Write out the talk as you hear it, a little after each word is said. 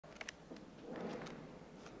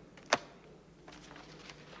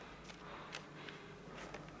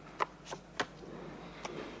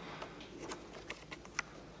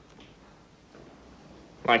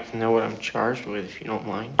like to know what I'm charged with, if you don't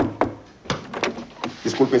mind.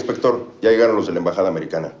 Disculpe, inspector. Ya llegaron los de la embajada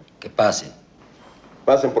americana. Que pasen.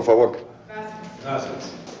 Pasen, por favor.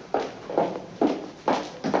 Gracias.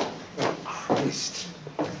 Christ.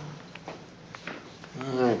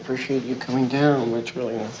 I appreciate you coming down, but it's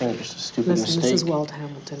really nothing, just a stupid mistake. Listen, this is Walt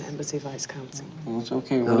Hamilton, Embassy Vice Counsel. Well, it's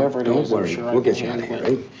okay, whatever it is. Don't worry, Sure we'll get you out of here,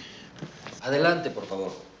 right? Adelante, por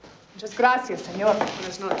favor. Muchas gracias, señor.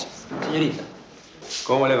 Buenas noches. Señorita.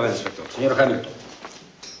 ¿Cómo le va, inspector? Señor Hamilton.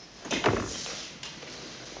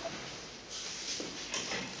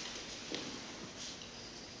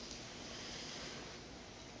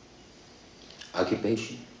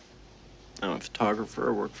 Occupation? I'm a photographer.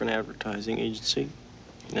 I work for an advertising agency.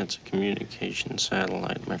 That's a communication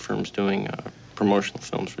satellite. My firm's doing promotional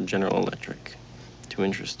films for General Electric to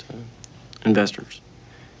interest investors.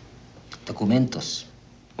 Documentos.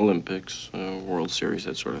 Olympics, World Series,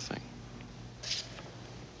 that sort of thing. It's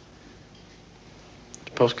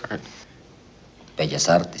a postcard. Bellas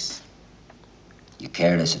Artes. You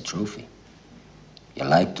carry it as a trophy. You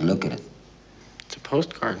like to look at it. It's a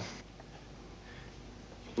postcard.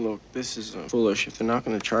 Look, this is foolish. If they're not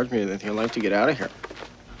going to charge me anything, I'd like to get out of here.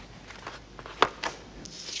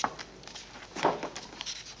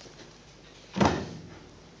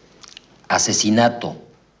 Asesinato.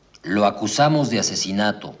 Lo acusamos de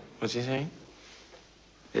asesinato. What's he saying?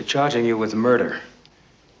 They're charging you with murder.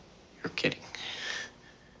 You're kidding.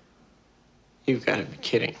 You've got to be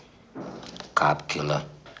kidding. Cop killer.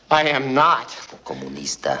 I am not.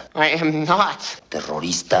 Comunista. I am not.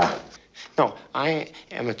 Terrorista. No, I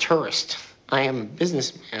am a tourist. I am a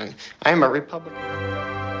businessman. I am a Republican.